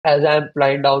as I'm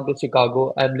flying down to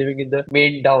Chicago, I'm living in the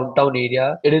main downtown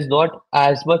area. It is not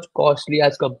as much costly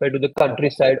as compared to the Okay.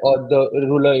 countryside or the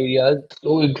rural areas.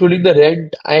 So, including the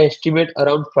rent, I estimate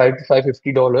around $5 to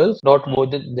 $550, not more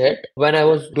than that. When I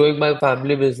was doing my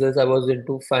family business, I was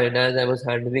into finance. I was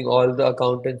handling all the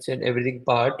accountancy and everything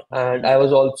part, and I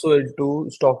was also into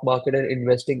stock market and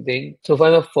investing thing. So,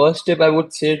 for my first tip, I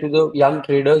would say to the young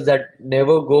traders that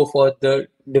never go for the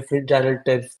different channel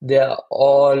tips. They are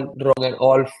all wrong and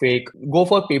all fake. Go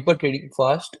for paper trading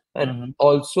first, and Mm-hmm.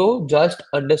 also just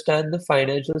understand the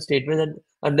financial statements and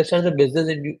understand the business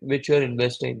in which you're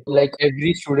investing. Like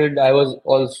every student, I was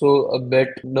also a bit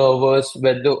nervous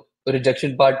when the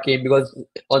rejection part came, because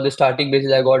on the starting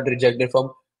basis, I got rejected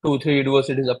from two, three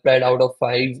universities, applied out of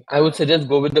five. I would suggest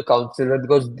go with the counselor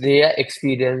because they are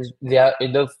experienced, they are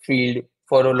in the field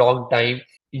for a long time.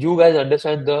 You guys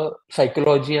understand the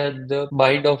psychology and the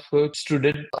mind of a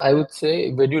student. I would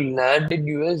say when you land in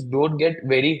US, don't get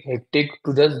very hectic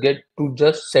to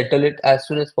just settle it as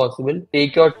soon as possible.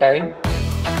 Take your time.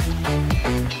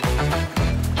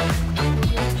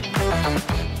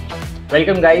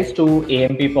 Welcome, guys, to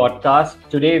AMP Podcast.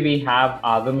 Today we have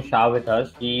Aagam Shah with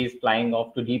us. He is flying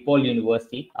off to DePaul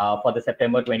University for the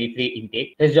September 23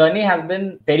 intake. His journey has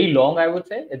been very long, I would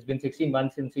say. It's been 16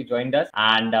 months since he joined us,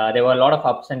 and there were a lot of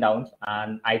ups and downs.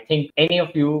 And I think any of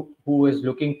you who is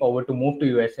looking forward to move to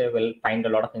USA will find a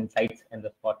lot of insights in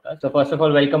this podcast. So, first of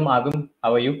all, welcome, Aagam.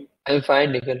 How are you? I'm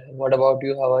fine, Nikhil. What about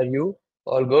you? How are you?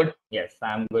 All good? Yes,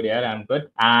 I'm good here. I'm good.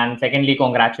 And secondly,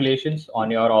 congratulations on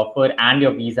your offer and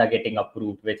your visa getting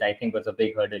approved, which I think was a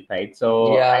big hurdle, right?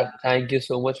 So, Yeah, thank you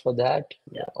so much for that.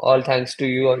 yeah, All thanks to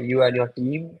you and your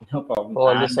team no problem. for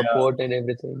all the And support and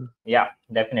everything. yeah,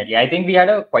 definitely. I think we had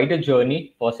a quite a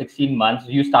journey for 16 months.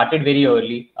 You started very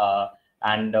early,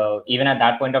 and even at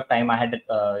that point of time, I had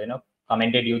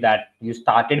commented you that you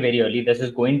started very early. This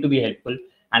is going to be helpful,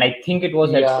 and I think it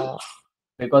was helpful Yeah,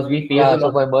 because we faced yeah. a So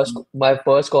lot my first of. my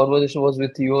first conversation was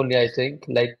with you only, I think.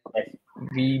 Like Yes,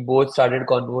 we both started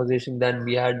conversation, then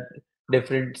we had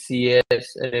different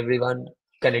CS and everyone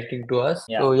connecting to us.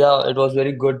 yeah, So yeah, it was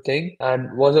very good thing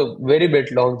and was a very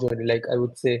bit long journey, like I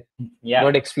would say. yeah.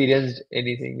 Not experienced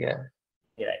anything, yeah.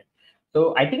 Right.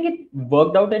 So I think it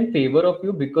worked out in favor of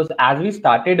you because as we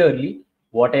started early,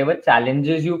 whatever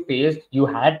challenges you faced, you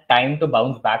had time to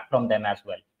bounce back from them as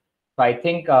well. So I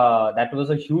think that was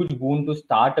a huge boon to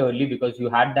start early because you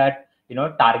had that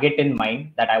target in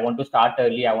mind that I want to start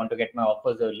early, I want to get my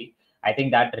offers early. I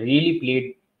think that really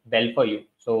played well for you.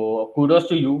 So kudos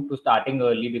to you to starting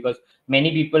early because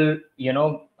many people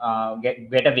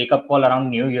get a wake up call around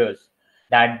New Year's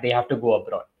that they have to go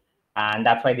abroad and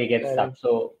that's why they get stuck. Correct.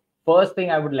 So first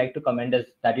thing I would like to commend is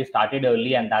that you started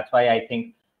early, and that's why I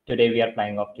think today we are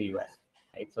flying off to US.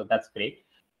 Right, so that's great.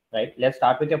 Right, let's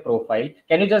start with your profile.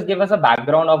 Can you just give us a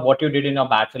background of what you did in your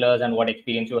bachelor's and what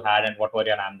experience you had and what were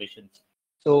your ambitions?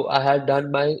 So I had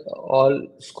done my all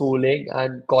schooling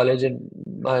and college in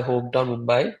my hometown,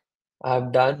 Mumbai. I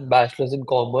have done bachelor's in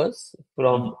commerce Mhm.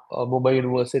 from Mumbai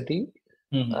University,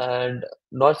 Mhm. and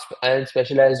not sp and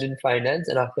specialized in finance.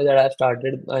 And after that, I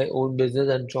started my own business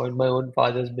and joined my own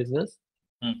father's business,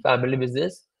 Mhm. family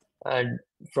business. And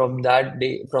from that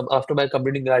day, from after my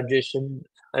completing graduation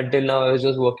until now, I was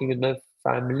just working with my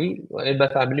family in my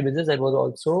family business and was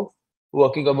also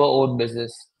working on my own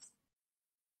business.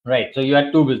 Right. So you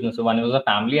had two businesses. One was a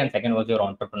family, and second was your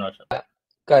entrepreneurship. Yeah,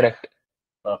 correct.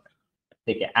 Perfect.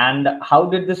 ठीक है. And how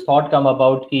did this thought come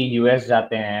about कि US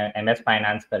जाते हैं, MS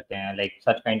finance करते हैं, like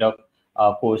such kind of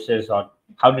courses, or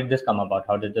how did this come about?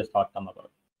 How did this thought come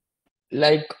about?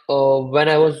 Like when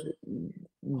I was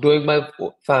doing my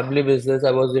family business,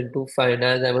 I was into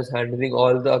finance. I was handling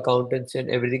all the accountancy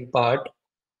and everything part,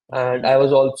 and I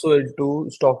was also into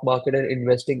stock market and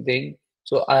investing thing.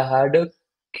 So I had a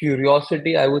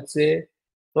curiosity, I would say,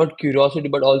 not curiosity,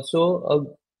 but also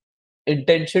a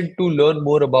intention to learn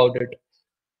more about it.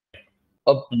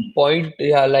 A Hmm. point,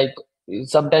 yeah, like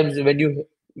sometimes when you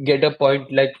get a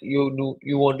point, like you know,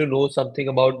 you want to know something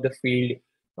about the field,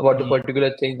 about the Hmm.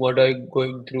 particular thing, what are you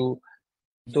going through.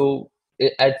 So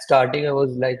at starting, I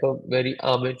was like a very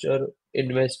amateur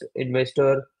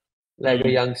investor, like a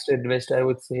Hmm. youngster investor, I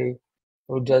would say,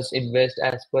 who just invest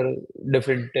as per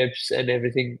different tips and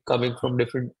everything coming from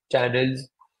different channels.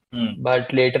 Hmm.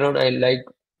 But later on, I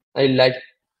like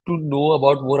to know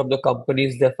about more of the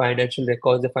companies, their financial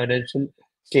records, their financial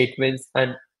statements,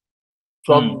 and Hmm.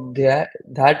 from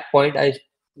that point, I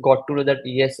got to know that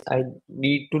yes, I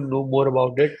need to know more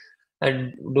about it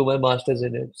and do my master's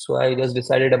in it. So I just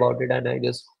decided about it and I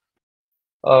just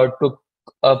took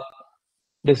a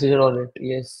decision on it.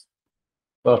 Yes.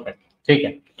 Perfect. ठीक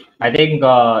है. I think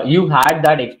you had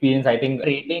that experience. I think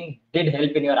trading did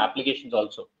help in your applications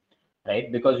also,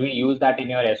 right? Because we use that in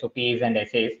your SOPs and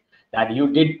essays that you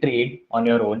did trade on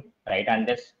your own, right? And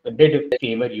this did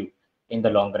favor you in the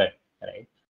long run, right?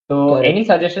 So, any Correct.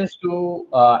 suggestions to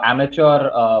amateur,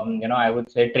 I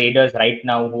would say traders right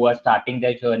now who are starting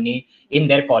their journey in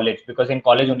their college? Because in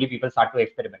college only people start to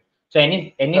experiment. So,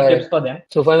 any tips Correct. for them?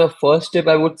 So for the first tip,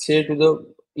 I would say to the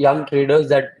young traders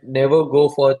that never go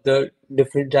for the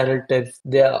different channel tips.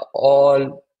 They are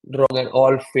all wrong and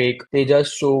all fake. They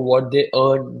just show what they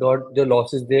earn, not the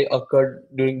losses they occurred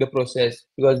during the process,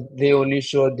 because they only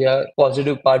show their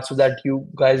positive parts so that you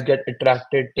guys get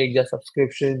attracted, take their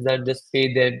subscriptions and just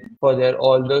pay them for their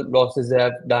all the losses they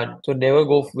have done. So never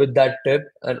go with that tip.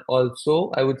 And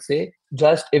also, I would say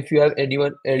just if you have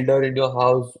anyone elder in your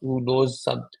house who knows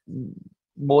something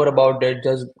more about it,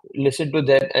 just listen to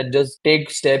them and just take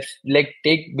steps, like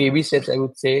take baby steps, I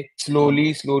would say,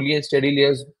 slowly and steadily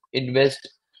as invest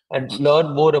and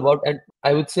learn more about. And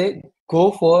I would say go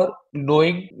for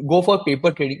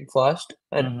paper trading first,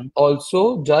 and Mm-hmm.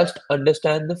 also just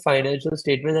understand the financial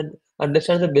statements and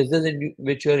understand the business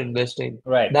which you're investing.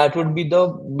 Right, That would be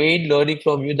the main learning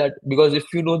from you, that because if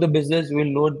you know the business, you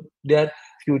will know their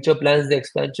future plans, the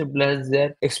expansion plans,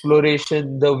 their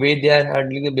exploration, the way they are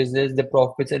handling the business, the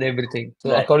profits and everything.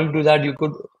 So right. according to that, you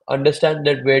could understand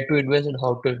that where to invest and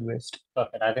how to invest.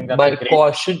 Perfect. I think that's a My great.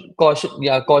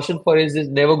 caution for is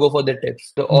never go for the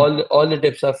tips. So all the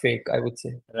tips are fake, I would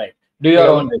say. Right. Do Like your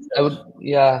own I would, research.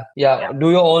 yeah, Yeah.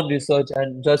 do your own research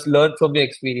and just learn from your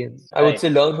experience. I would Right. say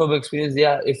learn from experience.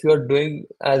 Yeah, if you're doing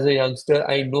as a youngster,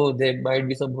 I know there might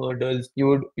be some hurdles.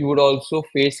 You would also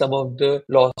face some of the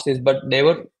losses, but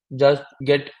never just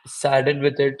get saddened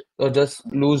with it or just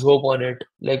lose hope on it.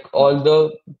 Like all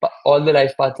the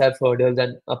life paths have hurdles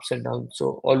and ups and downs.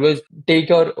 So always take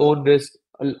your own risk,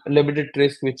 limited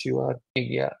risk which you are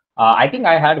taking. Yeah, I think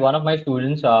I had one of my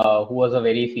students who was a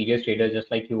very serious trader,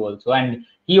 just like you also, and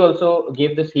he also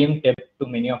gave the same tip to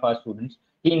many of our students.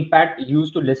 He, in fact,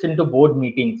 used to listen to board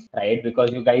meetings, right?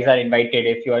 Because you guys are invited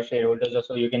if you are shareholders or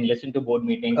so, you can listen to board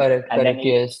meetings, and then correct,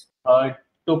 he yes.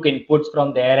 took inputs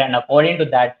from there, and according to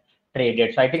that,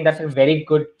 traded. So I think that's a very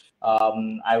good,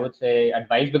 I would say,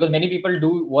 advice because many people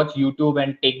do watch YouTube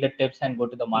and take the tips and go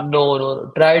to the market. No, no,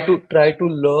 no. Try to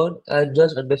learn and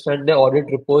just understand the audit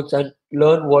reports and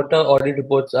learn what our audit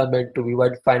reports are meant to be.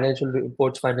 What financial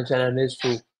reports, financial analysts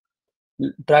do.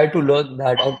 Try to learn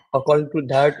that, and according to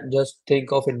that, just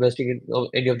think of investing in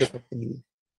any of the companies.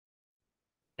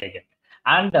 Okay.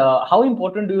 And how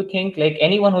important do you think, like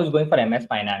anyone who's going for MS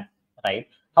Finance, right?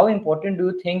 How important do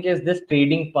you think is this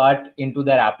trading part into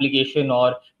their application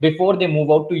or before they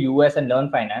move out to US and learn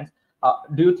finance?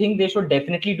 Do you think they should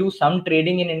definitely do some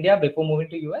trading in India before moving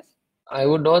to US? I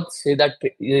would not say that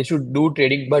they should do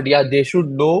trading, but yeah, they should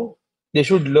know, they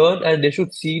should learn, and they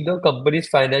should see the company's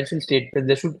financial statements.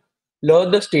 They should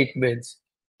learn the statements.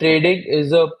 Okay. Trading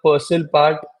is a personal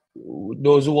part,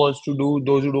 those who wants to do,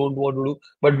 those who don't want to do.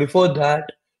 But before that,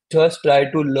 just try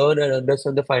to learn and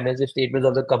understand the financial statements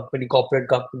of the company, corporate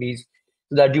companies,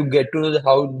 so that you get to know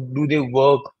how do they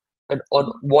work and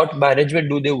on what management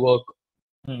do they work.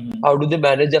 Hmm. How do they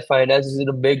manage their finances in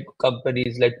a big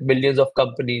companies, like billions of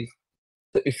companies?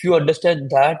 So if you understand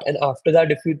that, and after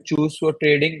that, if you choose for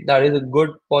trading, that is a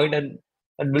good point and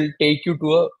will take you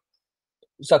to a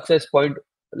success point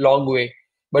long way.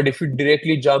 But if you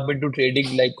directly jump into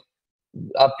trading, like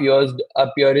our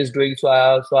peer is doing, so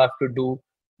I also have to do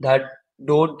that.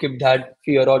 Don't give that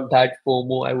fear or that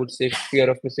FOMO. I would say fear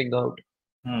of missing out.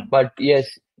 Hmm. But yes,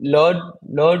 learn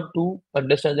to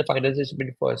understand the financial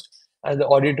statement first and the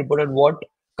audit report on what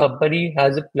company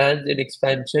has a plans in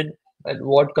expansion and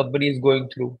what company is going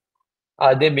through.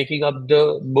 Are they making up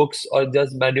the books or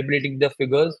just manipulating the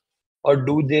figures, or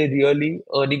do they really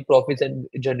earning profits and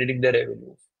generating the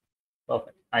revenue?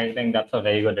 Perfect. I think that's a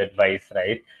very good advice,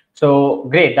 right? So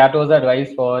great. That was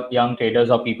advice for young traders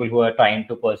or people who are trying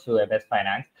to pursue MS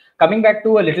Finance. Coming back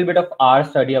to a little bit of our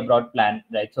study abroad plan,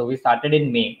 right? So we started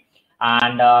in May,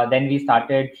 and then we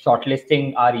started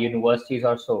shortlisting our universities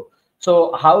or so.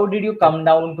 So how did you come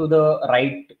down to the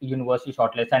right university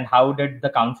shortlist, and how did the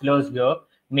counselors here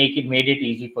made it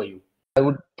easy for you? I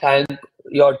would thank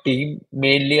your team.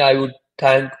 Mainly, I would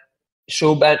thank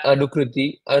Shubh and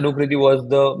Anukriti. Anukriti was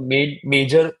the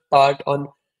major part on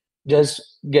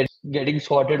just getting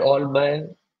sorted all my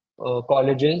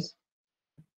colleges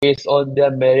based on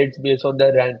their merits, based on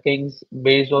their rankings,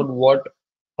 based on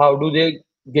how do they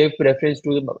give preference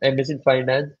to the MS in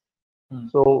finance. Hmm.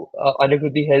 So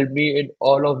Anukriti helped me in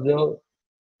all of the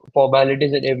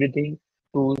formalities and everything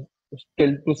to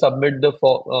still to submit the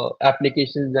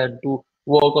applications and to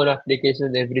work on applications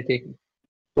and everything.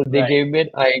 So they Right. gave me an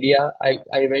idea.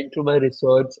 I went through my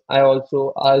research. I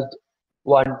also asked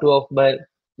one, two of my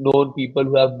known people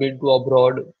who have been to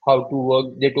abroad how to work.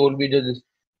 They told me to just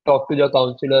talk to the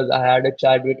counselors. I had a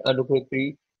chat with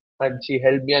Anukruti and she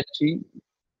helped me and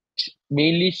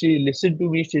mainly she listened to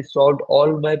me. She solved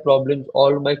all my problems,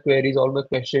 all my queries, all my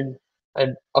questions.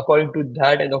 And according to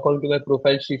that and according to my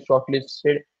profile, she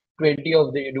shortlisted 20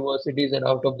 of the universities and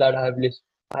out of that I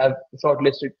have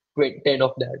shortlisted 20, 10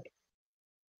 of that.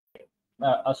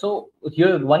 So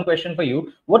here one question for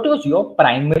you: what was your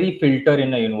primary filter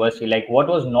in a university? Like what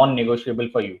was non-negotiable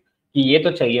for you? कि ये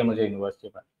तो चाहिए मुझे university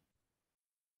में.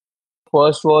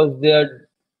 First was that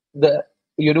the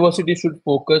university should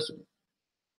focus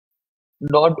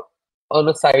not on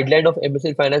a sideline of MSc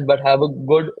in finance, but have a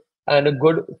good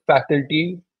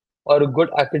faculty or a good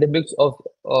academics of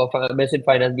MSc in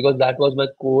finance because that was my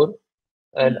core,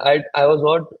 and Hmm. I was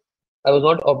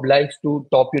not obliged to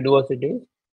top universities,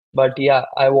 but yeah,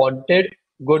 I wanted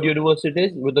good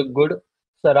universities with a good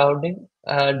surrounding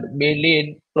and mainly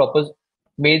in proper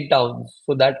main towns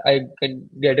so that I can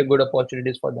get a good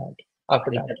opportunities for that I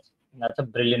after think that. that's a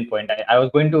brilliant point. I was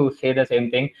going to say the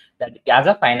same thing, that as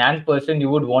a finance person, you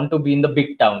would want to be in the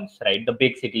big towns, right? The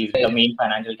big cities, the Yes, main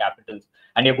financial capitals,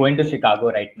 and you're going to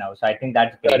Chicago right now. So I think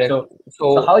that's great. correct. So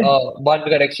So, how? one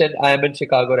correction, I am in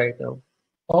Chicago right now.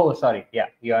 Oh, sorry. Yeah,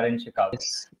 you are in Chicago.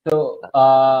 Yes. So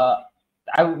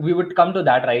we would come to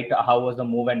that, right? How was the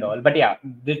move and all? But yeah,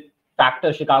 this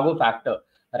factor, Chicago factor,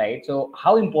 right? So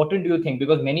how important do you think?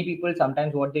 Because many people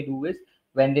sometimes what they do is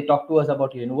when they talk to us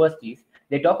about universities,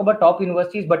 they talk about top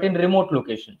universities, but in remote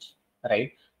locations,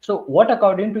 right? So what,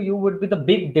 according to you, would be the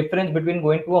big difference between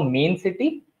going to a main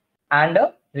city and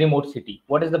a remote city?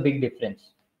 What is the big difference?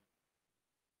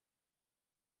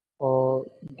 Uh,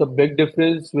 the big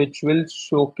difference which will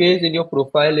showcase in your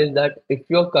profile is that if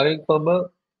you're coming from a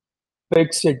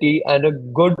big city and a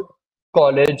good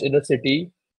college in a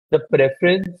city, the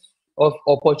preference of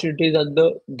opportunities and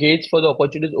the gates for the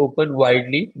opportunities open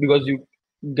widely because you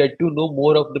get to know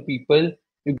more of the people,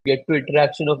 you get to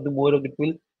interaction of the more of the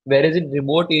people. Whereas in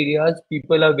remote areas,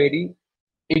 people are very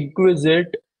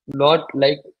inquisitive, not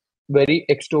like very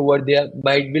extrovert. They are,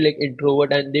 might be like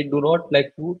introvert and they do not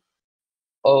like to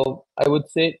I would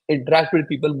say, interact with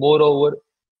people more over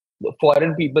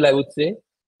foreign people, I would say,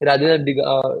 rather than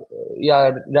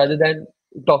yeah, rather than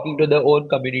talking to their own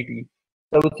community.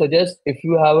 I would suggest if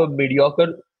you have a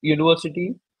mediocre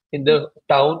university in Hmm, the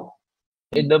town,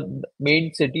 hmm, in the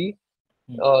main city,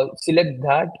 hmm. select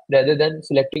that rather than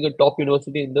selecting a top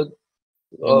university in the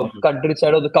Remote.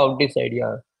 countryside or the county side.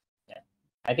 Yeah, Yeah.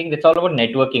 I think it's all about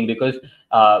networking because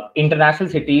international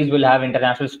cities will have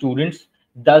international students,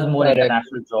 thus more correct.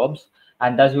 international jobs,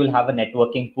 and thus you will have a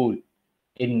networking pool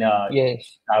in Yes.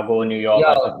 Chicago, New York,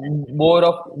 Yeah, or something. more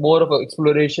of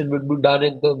exploration would be done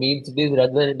in the main cities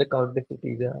rather than in the county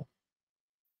cities. Yeah.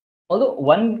 Although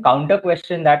one counter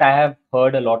question that I have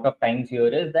heard a lot of times here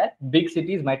is that big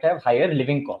cities might have higher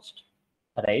living cost,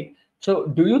 right? So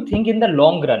do you think in the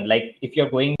long run, like if you're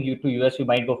going to US, you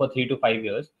might go for 3 to 5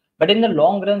 years, but in the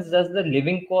long run, does the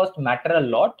living cost matter a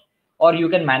lot, or you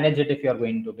can manage it if you're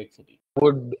going to a big city?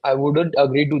 I wouldn't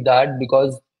agree to that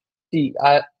because see,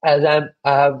 I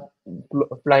have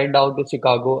flying down to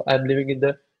Chicago. I'm living in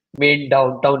the main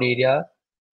downtown area.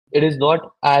 It is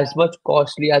not as much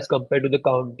costly as compared to the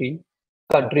Okay.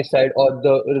 countryside or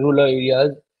the rural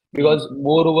areas Hmm. because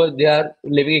moreover their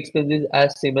living expenses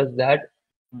as same as that.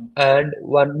 Hmm. And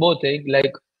one more thing,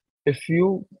 like if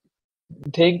you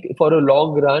think for a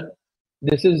long run,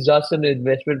 this is just an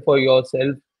investment for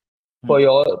yourself, Hmm. for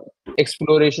your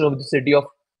exploration of the city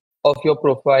of your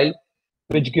profile,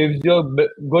 Hmm. which gives you a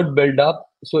good build up.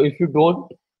 So if you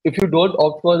don't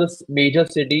opt for this major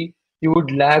city, you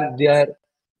would lack their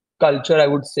culture, I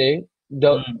would say,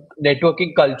 the Hmm.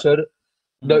 networking culture,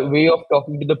 Hmm. the way of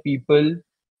talking to the people,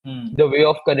 Hmm. the way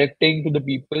of connecting to the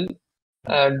people.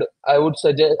 Hmm. And I would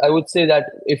say that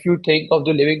if you think of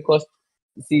the living cost,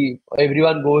 see,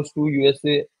 everyone goes to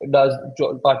USA, does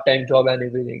part-time job and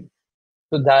everything.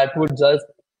 So that would just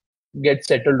get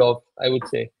settled off, I would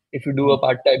say. If you do Hmm. a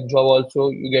part-time job also,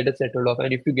 you get it settled off.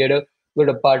 And if you get a good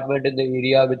apartment in the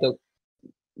area with a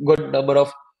good number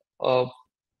of, uh,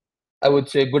 I would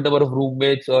say, good number of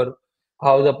roommates or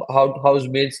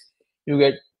housemates, you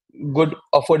get good,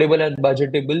 affordable and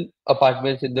budgetable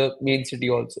apartments in the main city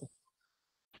also.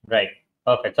 Right.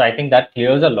 Perfect. So I think that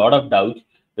clears a lot of doubts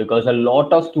because a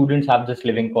lot of students have this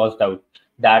living cost doubt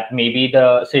that maybe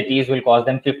the cities will cost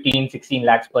them 15, 16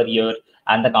 lakhs per year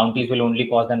and the counties will only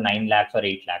cost them 9 lakhs or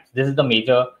 8 lakhs. This is the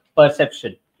major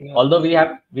perception Yeah. Although we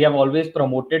have always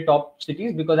promoted top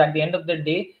cities, because at the end of the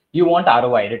day you want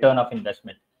ROI, return of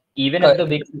investment. Even if the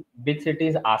Correct. big city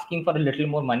is asking for a little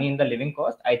more money in the living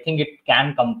cost, I think it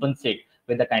can compensate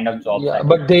with the kind of jobs Yeah, that you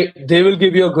but they will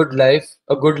give you a good life,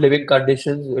 a good living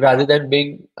conditions rather than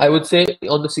being, I would say,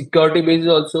 on the security basis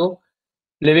also,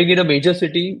 living in a major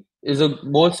city is a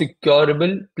more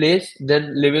securable place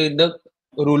than living in the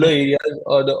rural have. areas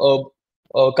or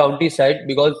the countryside,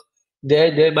 because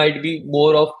there might be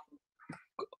more of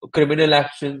criminal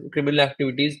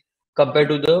activities compared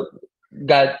to the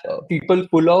people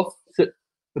full of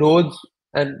roads,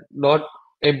 and not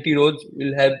empty roads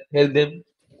will help them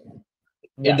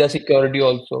in Yeah, their security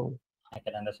also. I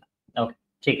can understand. Okay,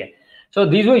 okay. So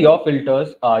these were your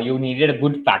filters. You needed a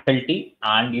good faculty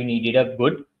and you needed a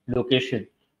good location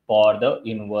for the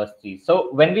universities.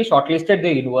 So when we shortlisted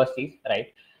the universities,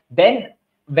 right, then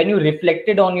when you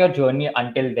reflected on your journey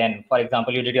until then, for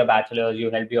example, you did your bachelor's,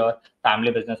 you helped your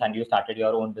family business, and you started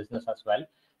your own business as well.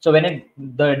 So when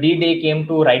the D day came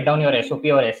to write down your SOP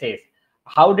or essays,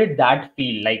 how did that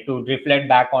feel like to reflect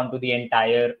back onto the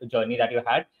entire journey that you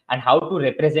had, and how to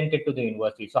represent it to the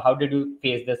university? So how did you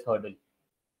face this hurdle?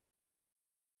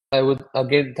 I would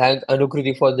again thank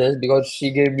Anukriti for this, because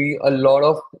she gave me a lot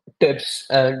of tips,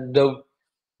 and the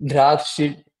drafts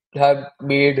she have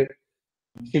made.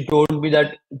 She told me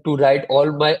that to write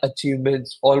all my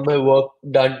achievements, all my work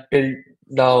done till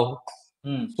now,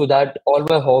 Hmm. so that all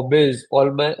my hobbies,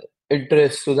 all my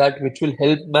interests, so that which will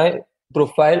help my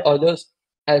profile others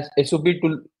as SOP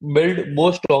to build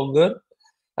more stronger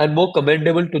and more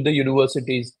commendable to the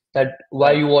universities, that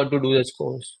why Right, you want to do this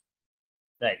course.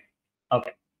 right.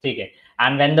 Okay. Okay.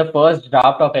 And when the first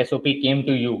draft of SOP came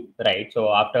to you, right?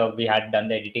 So after we had done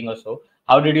the editing or so,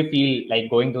 how did you feel like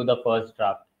going through the first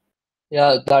draft?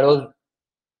 Yeah, that was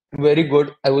very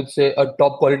good. I would say a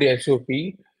top quality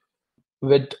SOP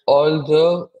with all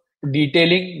the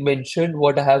detailing mentioned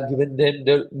what I have given them,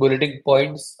 the bulleting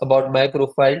points about my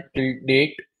profile till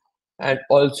date, and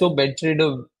also mentioned in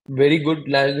a very good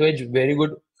language, very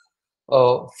good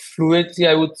fluency,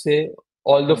 I would say,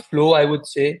 all the Hmm. flow, I would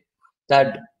say,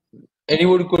 that Hmm.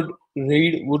 anyone could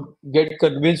read would get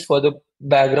convinced for the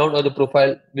background or the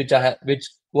profile which I have, which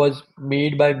was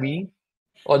made by me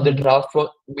on the Mhm. draft one,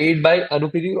 made by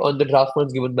Anupriti on the draft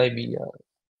ones given by me.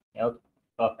 Yeah. Okay,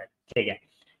 perfect. Okay.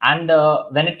 And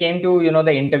when it came to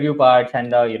the interview parts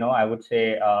and I would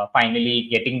say finally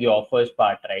getting the offers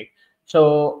part, right?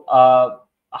 So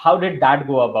how did that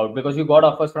go about? Because you got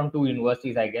offers from two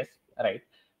universities, I guess, right?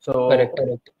 Correct, So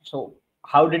correct. so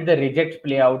how did the rejects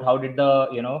play out? How did the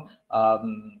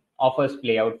offers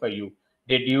play out for you?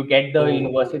 Did you get the So,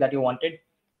 university that you wanted?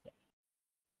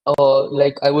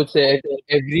 like I would say,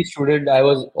 every student, I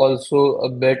was also a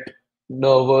bit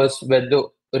nervous when the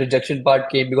rejection part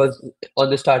came, because on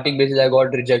the starting basis, I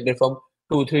got rejected from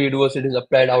two, three universities,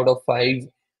 applied out of five,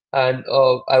 and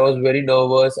I was very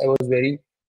nervous. I was very,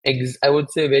 I would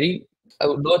say very, I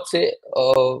would not say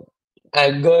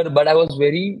anger, but I was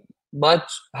very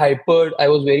much hypered. I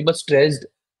was very much stressed.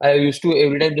 I used to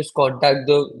every time just contact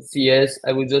the CS.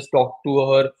 I would just talk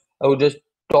to her. I would just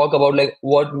talk about like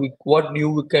what new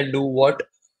we can do, what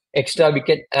extra we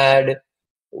can add,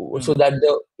 so Hmm. that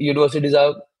the universities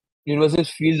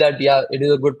feel that yeah, it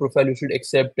is a good profile, you should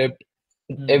accept it.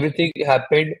 Hmm. Everything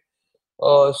happened.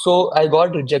 So I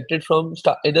got rejected from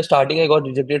in the starting. I got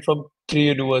rejected from three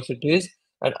universities,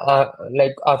 and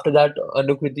like after that,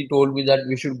 Anukriti told me that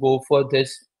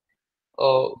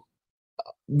Uh,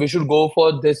 we should go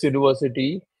for this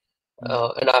university. Hmm.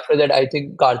 And after that, I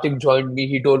think Karthik joined me.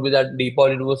 He told me that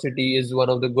DePaul University is one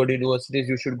of the good universities.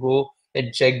 You should go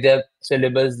and check their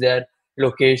syllabus, their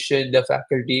location, their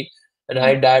faculty. And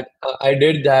Hmm. I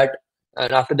did that.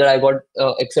 And after that, I got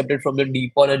accepted from the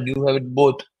DePaul and New Haven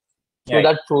both. So Right.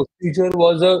 that procedure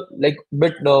was a like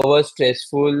bit nervous,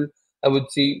 stressful. I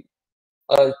would see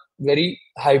a very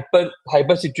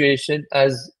hyper situation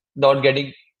as not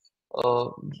getting uh,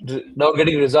 not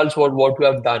getting results for what you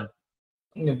have done.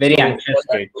 Very So for anxious that,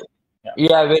 state. Yeah.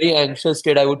 yeah, very anxious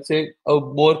state. I would say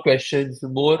more questions,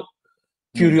 more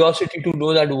Hmm. curiosity to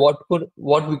know that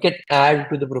what we can add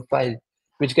to the profile,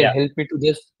 which can Yeah. help me to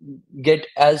just get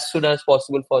as soon as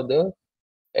possible for the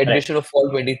Right. admission of fall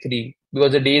 23,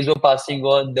 because the days were passing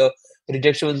on, the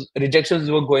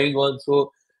rejections were going on, so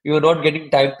we were not getting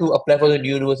time to apply for the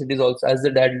new universities also, as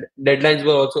the deadlines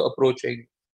were also approaching.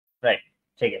 Right.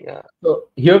 Take it. Yeah, So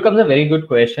here comes a very good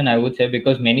question, I would say,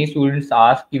 because many students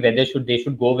ask you whether they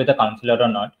should go with a counselor or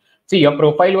not. See, your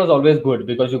profile was always good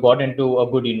because you got into a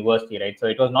good university, right? So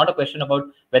it was not a question about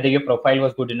whether your profile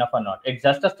was good enough or not. It's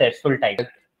just a stressful time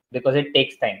because it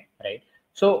takes time, right?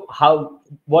 So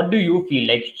what do you feel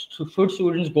like? Should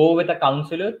students go with a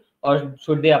counselor or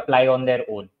should they apply on their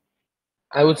own?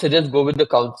 I would suggest go with the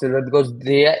counselor because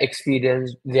they are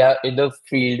experienced, they are in the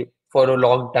field for a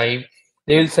long time.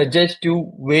 They will suggest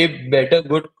you way better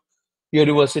good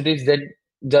universities than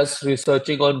just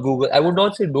researching on Google. I would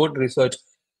not say don't research,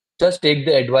 just take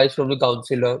the advice from the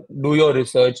counselor, do your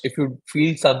research. If you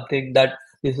feel something that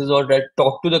this is not right,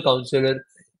 talk to the counselor.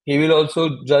 He will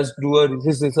also just do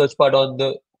his research part on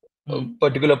the Hmm.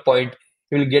 particular point.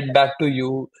 He will get back to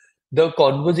you. The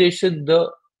conversation,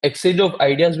 the exchange of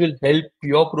ideas will help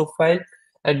your profile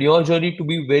and your journey to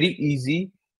be very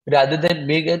easy rather than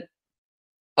being an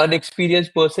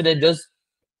unexperienced person and just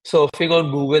surfing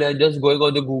on Google and just going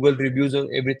on the Google reviews and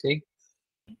everything.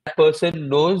 Person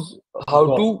knows how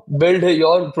Go. to build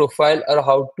your profile or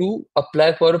how to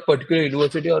apply for a particular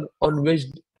university on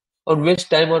which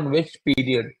time, on which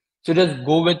period. So just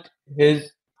go with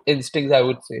his instincts, I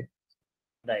would say.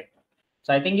 Right.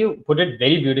 So I think you put it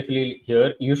very beautifully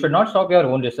here. You should not stop your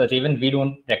own research. Even we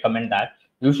don't recommend that.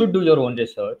 You should do your own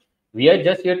research. We are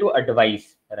just here to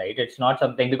advise, right? It's not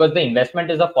something because the investment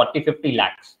is of 40, 50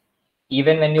 lakhs.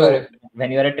 Even Correct,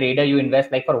 when you're a trader, you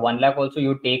invest like for 1 lakh also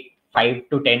you take 5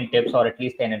 to 10 tips or at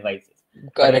least 10 advices.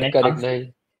 But correct, correct, nice.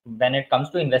 when it comes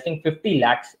to investing 50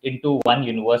 lakhs into one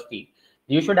university,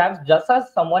 you should have just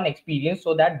as someone experienced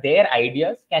so that their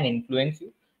ideas can influence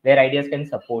you, their ideas can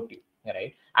support you,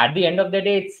 right? At the end of the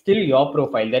day, it's still your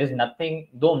profile. There is nothing,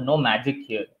 though, no magic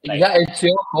here, right? Yeah, it's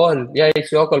your call. Yeah,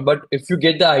 it's your call. But if you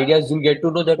get the ideas, you'll get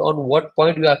to know that on what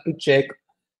point you have to check.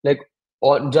 Like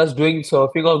on just doing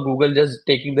surfing on Google, just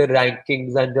taking the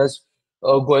rankings and just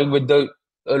going with the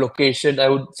location. I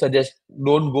would suggest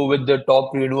don't go with the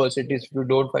top universities if you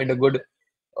don't find a good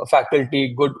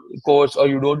faculty, good course, or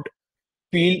you don't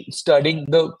feel studying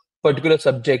the particular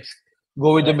subjects.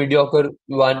 Go with the Right, mediocre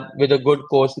one with a good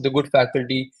course, with a good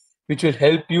faculty, which will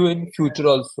help you in future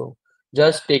also.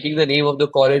 Just taking the name of the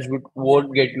college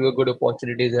won't get you a good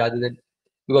opportunities rather than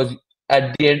because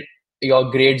at the end your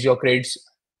grades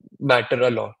matter a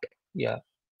lot. Yeah,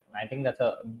 I think that's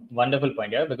a wonderful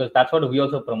point, yeah, because that's what we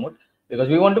also promote. Because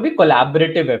we want to be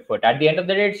collaborative effort. At the end of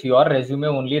the day, it's your resume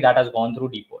only that has gone through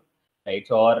DePaul, right?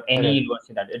 So, or any correct,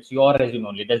 university that it's your resume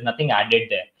only. There's nothing added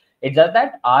there. It's just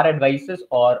that our advices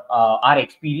or our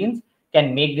experience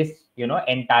can make this,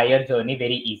 entire journey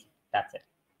very easy. That's it.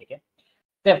 Okay.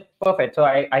 Yeah, perfect. So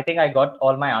I think I got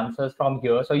all my answers from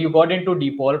here. So you got into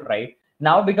default, right?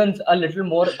 Now becomes a little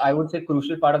more, I would say,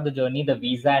 crucial part of the journey, the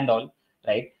visa and all,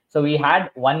 right? So we had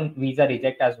one visa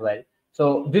reject as well.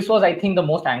 So this was, I think, the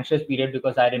most anxious period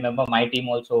because I remember my team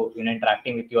also,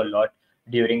 interacting with you a lot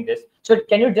during this. So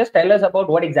can you just tell us about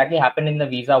what exactly happened in the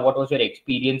visa? What was your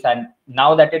experience? And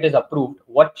now that it is approved,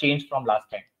 what changed from last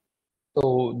time?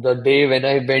 so the day when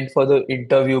I went for the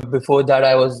interview, before that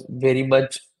I was very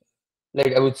much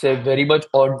like I would say very much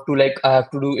on to like I have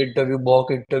to do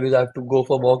mock interviews, I have to go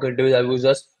for mock interviews. I was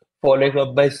just following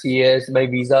up my CS, my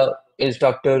visa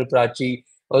instructor Prachi.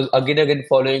 I was again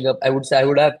following up. I would say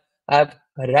I have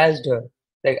harassed her.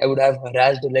 Like I would have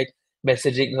harassed her, like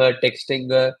messaging her, texting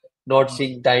her, not Hmm.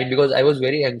 seeing time because I was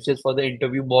very anxious for the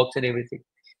interview mocks and everything.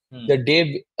 Hmm. The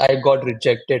day I got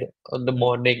rejected on the Hmm.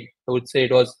 morning, I would say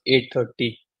it was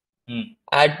 8:30. Hmm.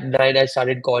 At 9, I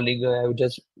started calling her. I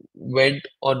just went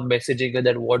on messaging her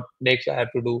that what next I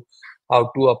have to do,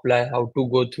 how to apply, how to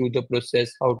go through the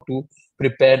process, how to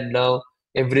prepare now,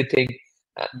 everything.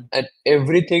 Hmm. And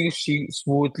everything she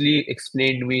smoothly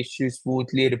explained me. She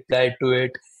smoothly replied to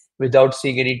it without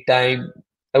seeing any time.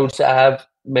 I would say I have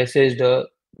messaged her,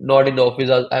 not in the office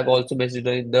hours. I've also messaged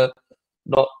her in the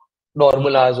no,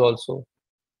 normal Hmm. hours also.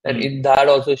 And Hmm. in that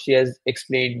also she has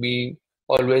explained me,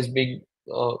 always being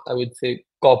I would say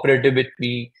cooperative with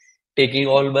me, taking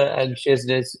all my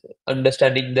anxiousness,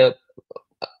 understanding the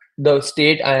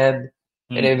state I am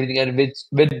and Hmm. everything. And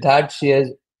with that she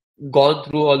has gone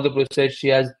through all the process. She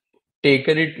has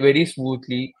taken it very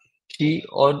smoothly. She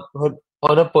on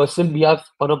a personal behalf,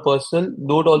 on a personal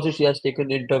note also she has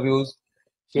taken interviews.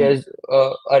 She Hmm. has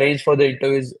arranged for the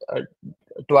interviews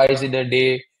twice in a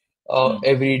day, Hmm.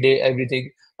 every day,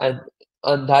 everything. And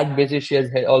on that basis, she has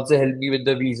also helped me with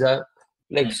the visa,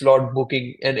 like Hmm. slot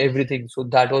booking and everything. So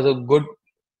that was a good,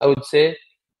 I would say,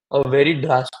 a very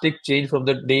drastic change from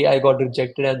the day I got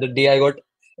rejected and the day I got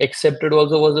accepted.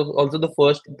 Also was also the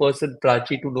first person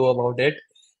Prachi to know about it.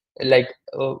 Like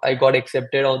I got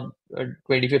accepted on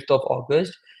 25th of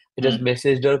August. I just Hmm.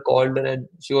 messaged her, called her, and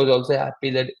she was also happy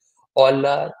that all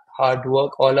our hard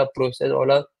work, all our process,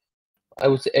 all our I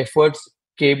would say efforts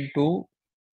came to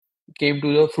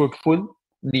the fruitful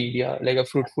need, yeah, like a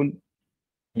fruitful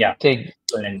Yeah. thing.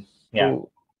 Brilliant. Yeah.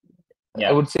 So I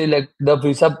Yeah. would say like the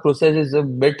visa process is a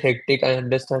bit hectic. I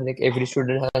understand like every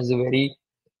student has a very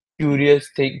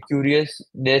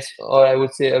curiousness, or I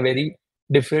would say a very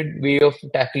different way of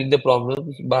tackling the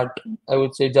problems. But I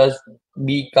would say just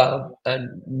be calm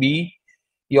and be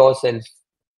yourself.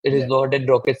 It is Yeah. not a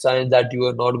rocket science that you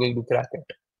are not going to crack it.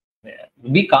 Yeah.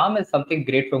 Be calm is something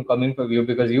great from coming from you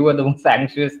because you were the most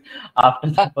anxious after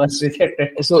the first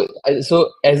rejected. So as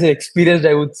an experienced,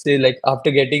 I would say like after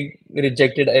getting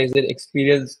rejected as an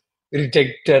experienced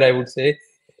rejecter, I would say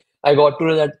I got to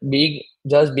know that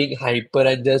being hyper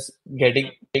and just getting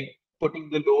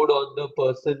putting the load on the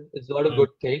person is not a Mm.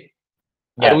 good thing.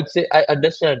 I Yeah. would say I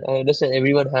understand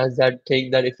everyone has that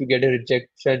thing that if you get a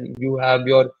rejection, you have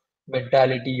your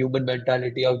mentality, human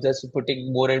mentality of just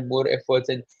putting more and more efforts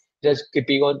and just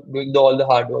keeping on doing all the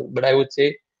hard work. But I would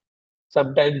say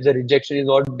sometimes the rejection is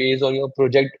not based on your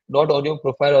project, not on your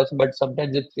profile also, but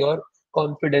sometimes it's your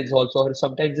confidence also, or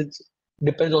sometimes it's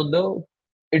depends on the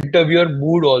interviewer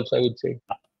mood also, I would say.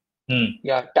 Mm.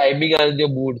 Yeah, timing and your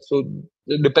mood. So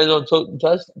it depends on, so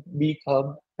just be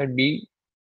calm and be,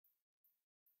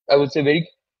 I would say,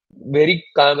 very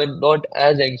calm and not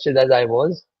as anxious as I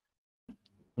was.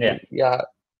 Yeah. Yeah,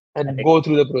 I and think. go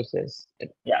through the process.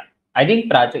 Yeah, I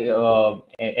think Prachi,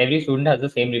 every student has the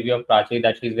same review of Prachi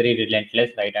that she's very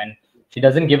relentless, right? And she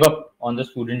doesn't give up on the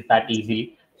students that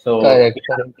easily. So, Correct,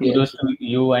 yeah, correct, kudos yes. to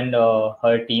you and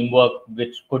her teamwork,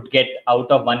 which could get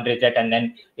out of one reject. And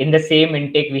then in the same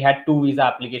intake, we had two visa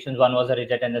applications. One was a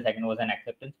reject, and the second was an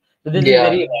acceptance. So this is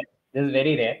very Yeah. rare. This is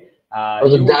very rare.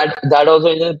 Also You that also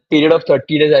in a period of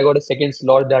 30 days I got a second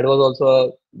slot. That was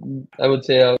also I would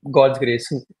say God's grace.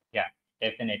 Yeah,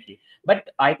 definitely. But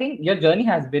I think your journey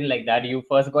has been like that. You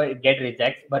first get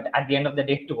rejects, but at the end of the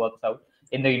day, it works out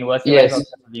in the university wise Yes.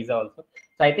 also visa also.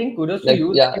 So I think kudos to Like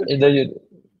you that yeah, you in the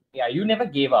yeah you never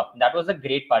gave up. That was a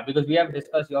great part because we have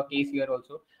discussed your case here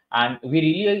also, and we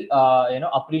really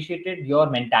appreciated your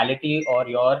mentality or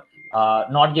your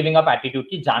not giving up attitude.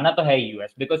 Ki jana to hai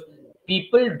US because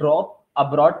people drop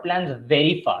abroad plans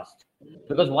very fast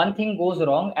because one thing goes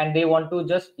wrong and they want to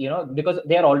just because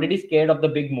they are already scared of the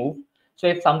big move, so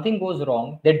if something goes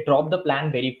wrong they drop the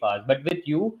plan very fast. But with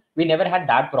you we never had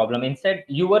that problem. Instead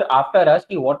you were after us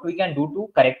ki what we can do to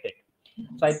correct it.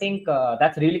 So I think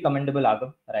that's really commendable,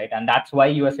 Agam, right? And that's why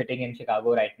you are sitting in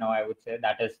Chicago right now. I would say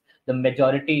that is the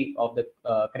majority of the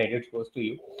credits goes to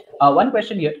you. One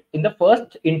question here: in the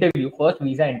first interview, first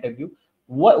visa interview,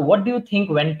 what do you think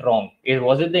went wrong?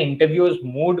 Was it the interviewer's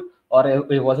mood, or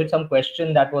was it some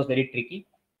question that was very tricky?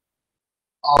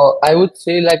 I would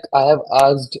say like I have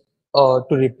asked to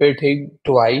repeat him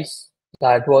twice.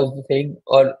 That was the thing.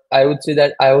 Or I would say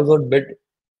that I was not bit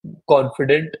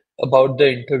confident about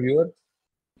the interviewer.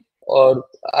 Or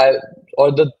I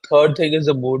or the third thing is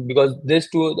the mood, because these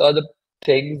two are the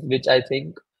things which I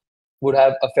think would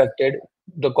have affected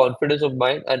the confidence of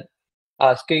mine, and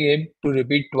asking him to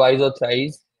repeat twice or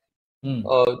thrice. Hmm.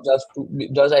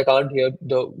 Just I can't hear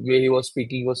the way he was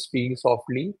speaking. He was speaking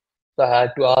softly, so I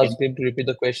had to Okay. ask him to repeat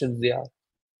the questions there.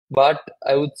 But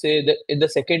I would say that in the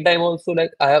second time also,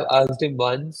 like I have asked him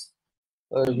once,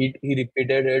 Hmm. he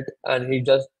repeated it, and he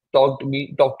just talked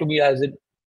to me as a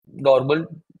normal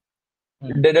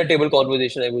Hmm. dinner table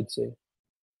conversation, I would say.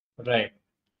 Right.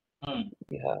 Hmm.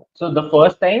 Yeah, So the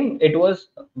first time it was,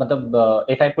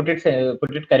 if I put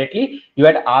it correctly, you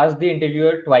had asked the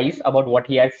interviewer twice about what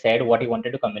he had said, what he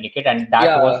wanted to communicate, and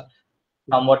that was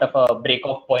yeah, somewhat of a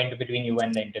break-off point between you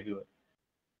and the interviewer.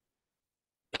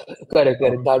 correct, Oh,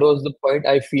 correct. That was the point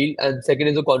I feel, and second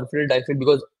is the confident I feel,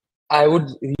 because I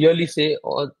would really say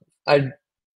on I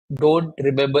don't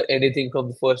remember anything from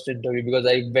the first interview because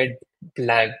I went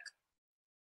blank.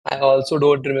 I also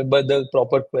don't remember the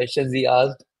proper questions he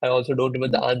asked. I also don't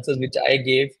remember the answers which I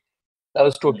gave. That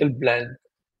was hmm. total blank.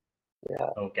 Yeah.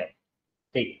 Okay.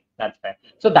 See, that's fair.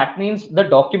 So that means the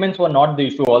documents were not the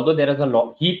issue, although there is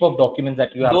a heap of documents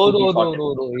that you have No, to be no, no, sorted.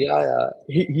 no, no. Yeah,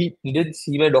 yeah. He didn't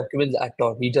see my documents at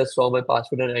all. He just saw my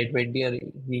passport and I-20,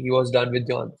 and he was done with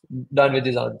done with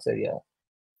his answer. Yeah.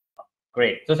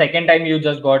 Great. So second time you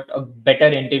just got a better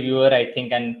interviewer, I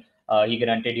think, and he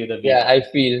granted you the Yeah, visa.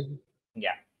 I feel.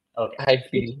 Yeah. Okay. I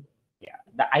feel. Yeah,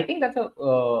 I think that's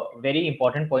a very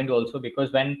important point also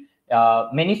because when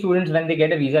many students when they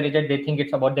get a visa reject, they think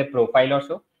it's about their profile or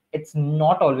so. It's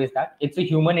not always that. It's a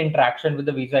human interaction with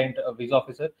the visa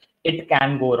officer. It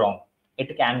can go wrong.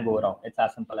 It can go wrong. It's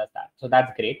as simple as that. So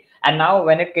that's great. And now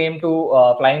when it came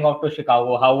to flying off to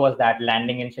Chicago, how was that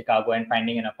landing in Chicago and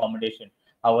finding an accommodation?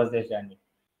 How was this journey?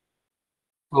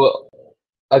 So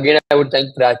again, I would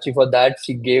thank Prachi for that.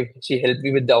 She helped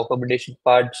me with the accommodation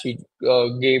part. She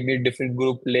gave me different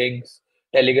group links.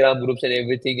 Telegram groups and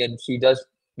everything, and she just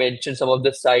mentioned some of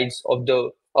the sites of the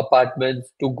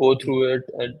apartments to go through it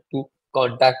and to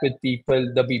contact with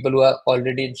people, the people who are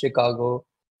already in Chicago,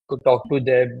 to talk to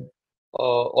them,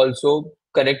 also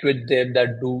connect with them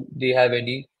that do they have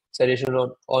any suggestion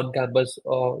on campus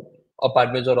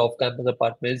apartments or off campus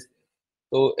apartments.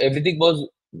 So everything was,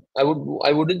 I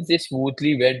wouldn't say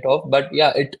smoothly went off, but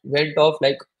yeah, it went off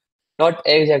like not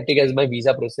as hectic as my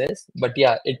visa process, but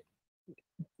yeah, it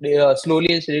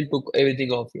slowly and steadily took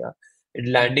everything off. Yeah,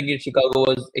 and landing in Chicago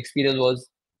was experience was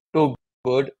too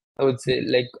good. I would say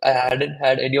like I hadn't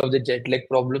had any of the jet lag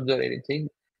problems or anything,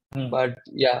 Hmm. but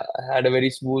yeah, I had a very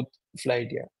smooth flight.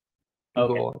 Yeah, to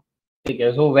Okay. go on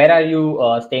Okay. So where are you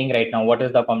staying right now? What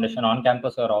is the accommodation, on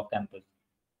campus or off campus?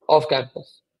 off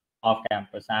campus. Off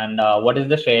campus. And what is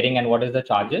the sharing and what is the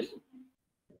charges?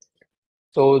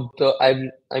 So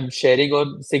I'm sharing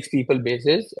on 6 people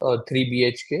basis, 3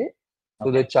 BHK.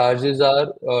 So the Okay. charges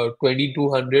are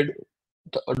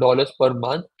 $2,200 per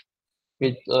month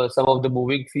with some of the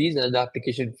moving fees and the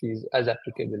application fees as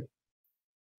applicable.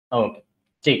 Okay.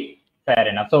 See, fair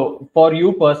enough. So for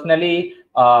you personally,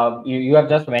 you have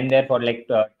just went there for like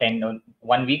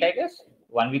 1 week, I guess,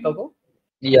 1 week ago.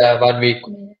 Yeah, 1 week,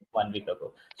 1 week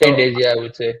ago. 10 So days, yeah, I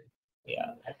would say.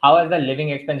 yeah, how has the living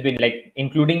expense been? Like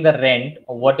including the rent,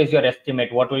 what is your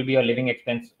estimate? What will be your living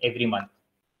expense every month?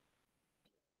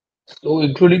 So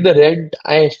including the rent,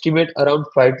 I estimate around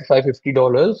 $5 to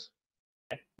 $550,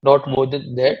 not Hmm. more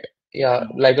than that. Yeah,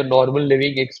 Hmm. like a normal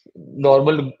living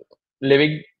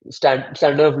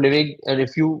standard of living, and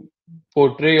if you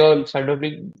portray your standard of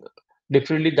living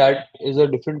differently, that is a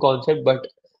different concept. But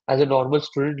as a normal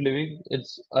student living,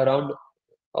 it's around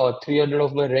 300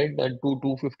 of my rent and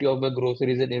 250 of my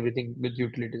groceries and everything with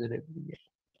utilities and everything. Yeah.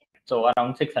 So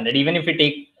around 600. Even if you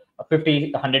take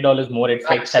 $100 more, it's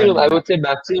like Maximum, I 700. would say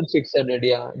maximum 600.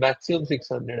 Yeah, maximum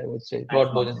 600. I would say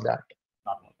not more Maximum. than that.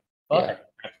 Not more. Yeah. Perfect.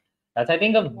 That's, I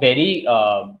think, a very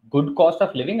good cost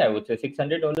of living. I would say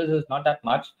 $600 is not that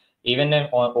much. Even if,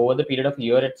 over the period of a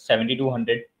year, it's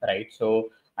 7,200, right?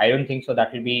 So I don't think so.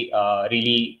 That will be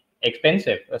really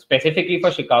expensive, specifically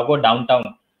for Chicago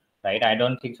downtown, right? I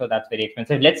don't think so. That's very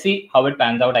expensive. Let's see how it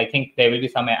pans out. I think there will be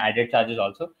some added charges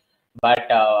also, but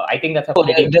I think that's a Oh,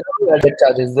 pretty. there are no added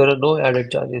charges. There are no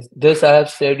added charges. This I have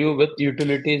said you with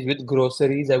utilities, with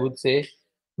groceries, I would say,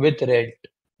 with rent.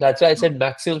 That's why I said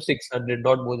maximum 600,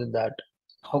 not more than that.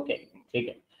 Okay,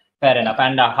 okay, fair Yeah. enough.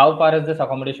 And how far is this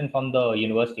accommodation from the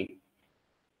university?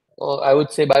 I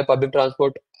would say by public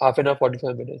transport, half an hour,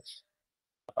 45 minutes.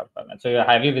 So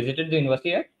have you visited the university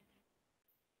yet?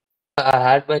 I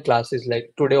had my classes,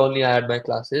 like today only I had my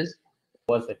classes.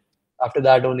 Was it? After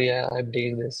that only I'm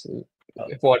taking this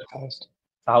podcast. So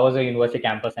how was the university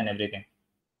campus and everything?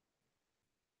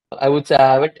 I would say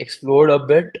I haven't explored a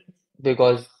bit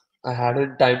because I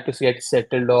hadn't time to get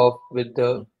settled off with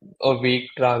the a week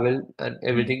travel and Hmm.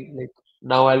 everything. Like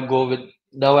now I'll go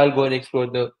and explore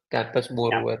the campus Yeah.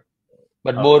 moreover.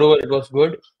 But Okay. moreover, it was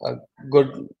good.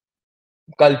 Good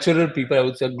cultural people, I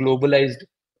would say, globalized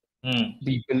Hmm.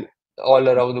 people all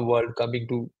around the world coming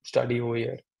to study over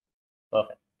here.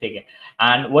 Perfect. Okay.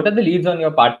 And what are the leads on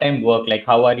your part-time work? Like,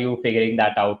 how are you figuring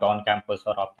that out on campus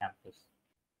or off campus?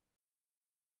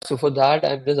 So for that,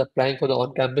 I'm just applying for the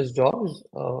on-campus jobs.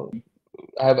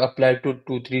 I have applied to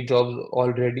 3 jobs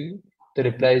already. The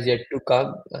Mhm. reply is yet to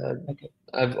come, and Okay.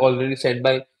 I've already sent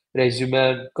my resume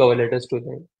and cover letters to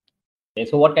them. Okay.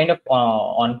 So, what kind of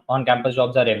on-campus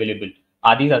jobs are available?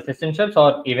 Are these assistantships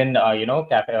or even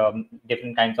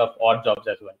different kinds of odd jobs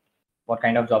as well? What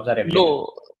kind of jobs are available? No,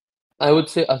 I would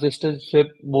say assistantship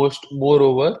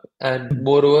moreover, and Mhm.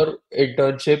 moreover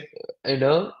internship in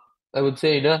a, I would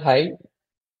say in a high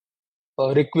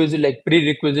requisite, like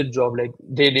prerequisite job. Like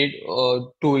they need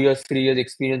 2 years, 3 years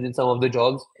experience in some of the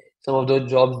jobs. Some of the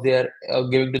jobs they are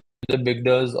giving to the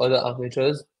beginners or the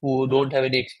amateurs who Hmm. don't have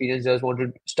any experience, just want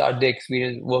to start their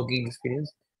experience, working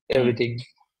experience, Hmm. everything.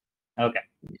 Okay.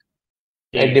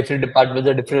 And Okay. different departments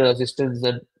are different assistants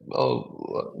and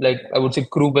like I would say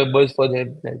crew members for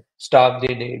them, like staff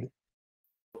they need.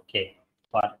 Okay.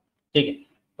 Got it. Okay.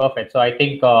 Perfect. So I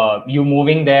think you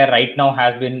moving there right now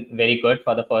has been very good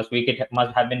for the first week. It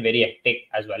must have been very hectic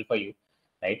as well for you,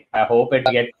 right? I hope it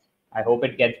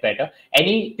gets better.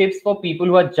 Any tips for people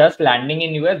who are just landing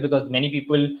in US, because many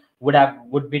people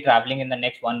would be traveling in the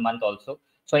next 1 month also.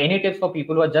 So any tips for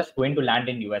people who are just going to land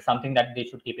in US, something that they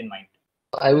should keep in mind?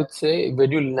 I would say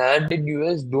when you land in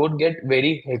US, don't get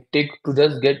very hectic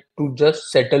to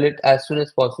just settle it as soon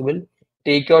as possible.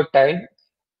 Take your time,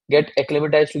 get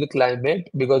acclimatized to the climate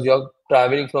because you're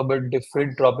traveling from a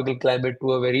different tropical climate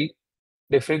to a very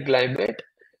different climate.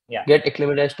 Yeah. Get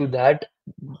acclimatized to that,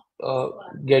 uh,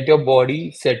 get your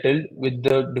body settled with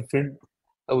the different,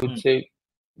 I would Mm. say,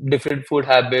 different food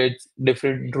habits,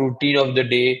 different routine of the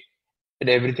day and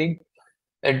everything,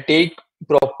 and take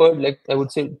proper, like I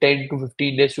would say, 10 to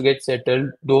 15 days to get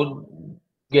settled. Don't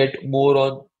get more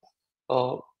on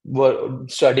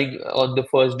studying on the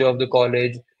first day of the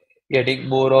college, getting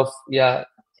more of, yeah,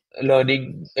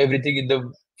 learning everything in the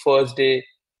first day,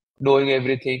 knowing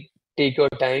everything. Take your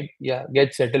time, yeah,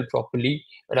 get settled properly,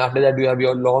 and after that you have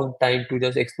your long time to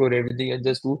just explore everything and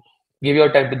just to give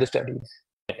your time to the studies.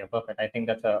 Okay, perfect. I think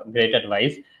that's a great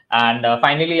advice. And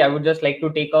finally, I would just like to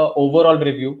take a overall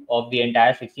review of the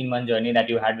entire 16-month journey that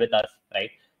you had with us, right?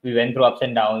 We went through ups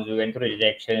and downs, we went through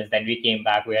rejections, then we came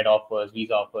back, we had offers,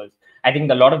 visa offers. I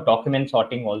think a lot of document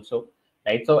sorting also,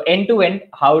 right? So end to end,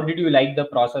 how did you like the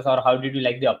process or how did you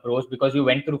like the approach? Because you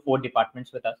went through 4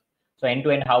 departments with us. So end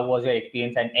to end, how was your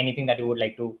experience and anything that you would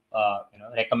like to,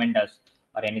 recommend us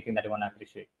or anything that you want to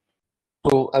appreciate?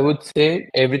 So I would say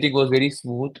everything was very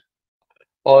smooth.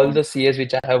 All Mm. the CS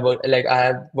which I have worked, like I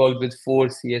have worked with four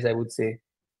CS, I would say,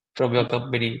 from your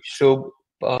company: Shubh,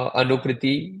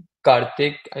 Anukriti,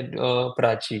 Karthik, and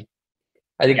Prachi.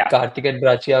 I think Yeah. Karthik and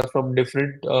Prachi are from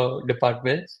different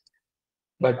departments,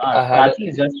 No, but I had, Prachi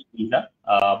is just visa,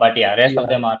 but yeah, rest of yeah,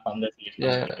 them are from the CS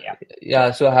yeah, community. Yeah,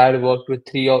 yeah. So I had worked with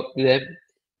three of them,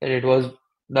 and it was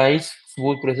nice,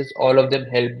 smooth process. All of them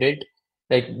helped it.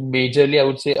 Like majorly, I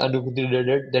would say Anukriti did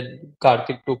it. Then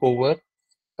Karthik took over.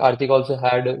 Karthik also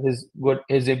had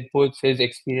his inputs, his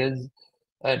experience,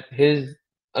 and his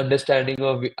understanding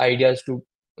of ideas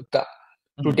ca-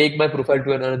 to Mhm. take my profile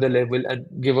to another level and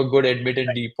give a good admit in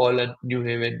Right, DePaul and New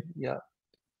Haven. Yeah.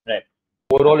 right.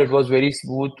 Overall, it was very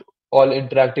smooth, all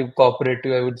interactive,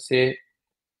 cooperative, I would say.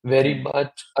 Very Mm.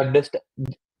 much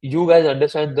understand. You guys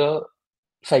understand the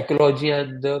psychology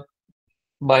and the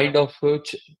mind of a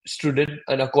student,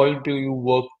 and according to you,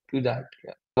 work to that.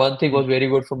 Yeah. One thing Mm. was very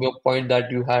good from your point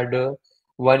that you had a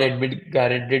one admit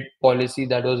guaranteed policy.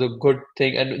 That was a good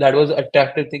thing, and that was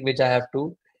attractive thing which I have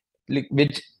to, like,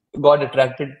 which got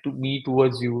attracted to me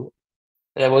towards you.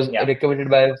 And I was Yeah, recommended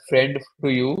by a friend to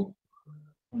you.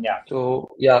 yeah.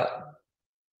 So yeah,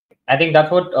 I think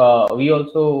that's what we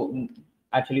also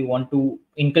actually want to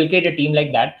inculcate a team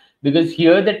like that, because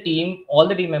here the team, all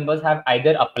the team members have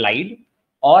either applied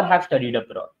or have studied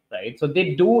abroad, right? So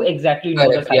they do exactly know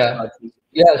the correct. Yeah. psychology,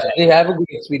 Yes, they right? have a good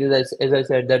experience. As I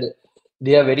said, that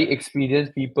they are very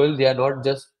experienced people. They are not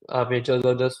just amateurs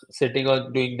or just sitting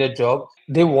on doing their job.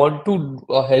 They want to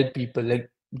help people. Like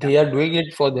Yeah, they are doing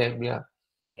it for them. Yeah,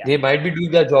 yeah. they might be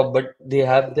doing their job, but they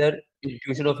have their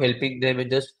intuition of helping them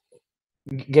and just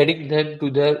getting them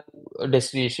to their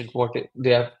destination, what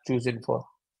they have chosen for.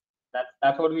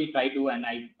 That's what we try to, and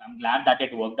I'm glad that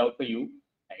it worked out for you,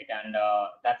 right? And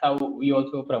that's how we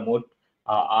also promote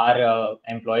our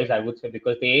employees, I would say,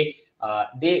 because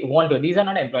they want to. These are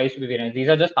not employees, to be very honest. These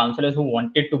are just counselors who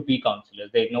wanted to be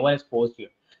counselors. No one is forced here.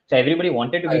 So everybody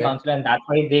wanted to be Correct. counselor, and that's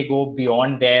why they go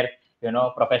beyond their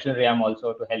professional realm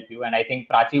also to help you. And I think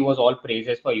Prachi was all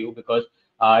praises for you, because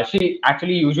she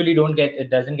actually usually don't get it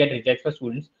doesn't get rejects for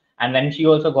students. And when she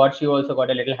also got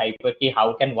a little hyper. Okay,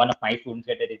 how can one of my students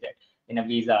get a reject in a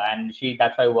visa? And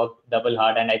that's why worked double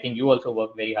hard, and I think you also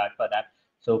worked very hard for that.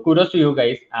 So kudos to you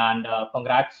guys, and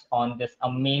congrats on this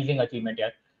amazing achievement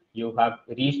here. You have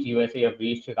reached USA, you have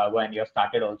reached Chicago, and you have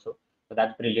started also. So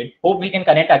that's brilliant. Hope we can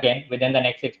connect again within the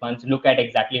next 6 months. Look at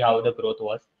exactly how the growth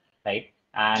was, right?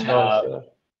 And Sure, sure.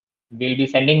 we'll be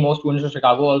sending more students to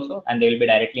Chicago also, and they will be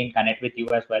directly in connect with you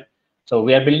as well. So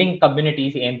we are building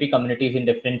communities, AMP communities in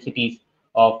different cities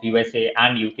of USA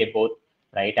and UK both,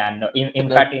 right? And in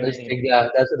That's fact, a nice thing. Yeah,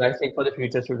 that's a nice thing for the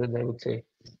future students, I would say.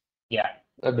 yeah,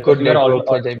 A because good we are network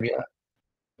for them. Yeah.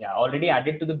 yeah, already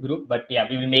added to the group, but yeah,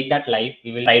 we will make that live.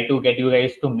 We will try to get you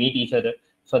guys to meet each other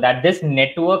so that this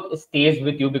network stays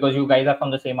with you, because you guys are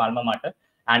from the same alma mater.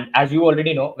 And as you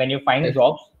already know, when you find Yes.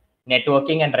 jobs,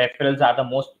 networking and referrals are the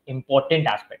most important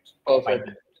aspects of Perfect.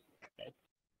 finding jobs. Right?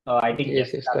 So I think Yes,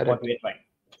 yes, yes, that's what correct. we're trying.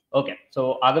 Okay,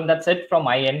 so Agam, that's it from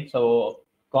my end. So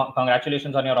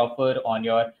congratulations on your offer, on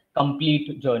your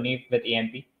complete journey with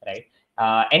AMP. Right?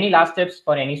 Any last tips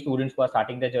for any students who are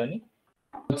starting their journey?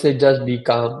 Would say just be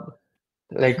calm.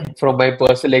 Like from my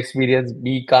personal experience,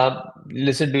 be calm.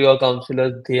 Listen to your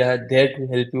counselors. They are there to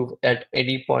help you at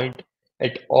any point,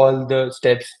 at all the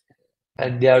steps,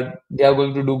 and they are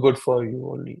going to do good for you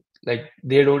only. Like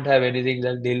they don't have anything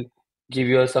that they'll give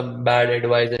you some bad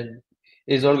advice, and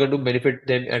it's not going to benefit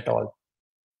them at all.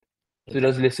 So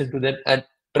just Exactly. listen to them and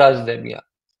trust them. Yeah.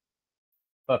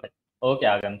 Perfect. Okay,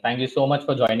 Agam. Thank you so much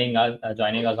for joining us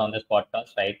on this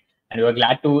podcast, right? and we are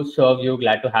glad to serve you,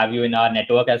 glad to have you in our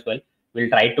network as well. We'll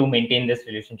try to maintain this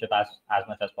relationship as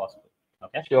much as possible.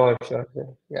 Okay. Sure, sure,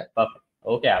 sure. Yeah. Perfect.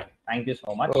 Okay, Abhi. Thank you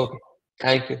so much. Okay.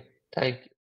 Thank you. Thank you.